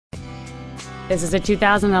This is a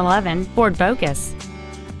 2011 Ford Focus.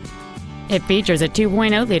 It features a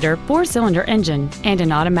 2.0-liter four-cylinder engine and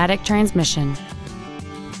an automatic transmission.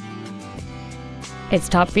 Its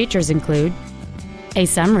top features include a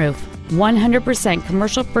sunroof, 100%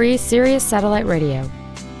 commercial-free Sirius satellite radio,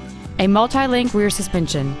 a multi-link rear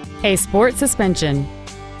suspension, a sport suspension,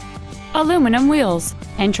 aluminum wheels,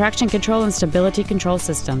 and traction control and stability control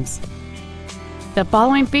systems. The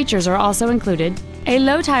following features are also included: a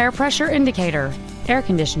low tire pressure indicator, air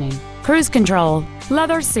conditioning, cruise control,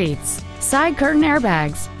 leather seats, side curtain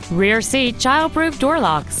airbags, rear seat child-proof door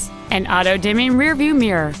locks, an auto-dimming rearview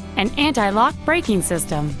mirror, an anti-lock braking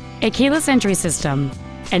system, a keyless entry system,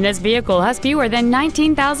 and this vehicle has fewer than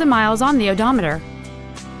 19,000 miles on the odometer.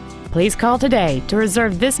 Please call today to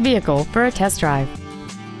reserve this vehicle for a test drive.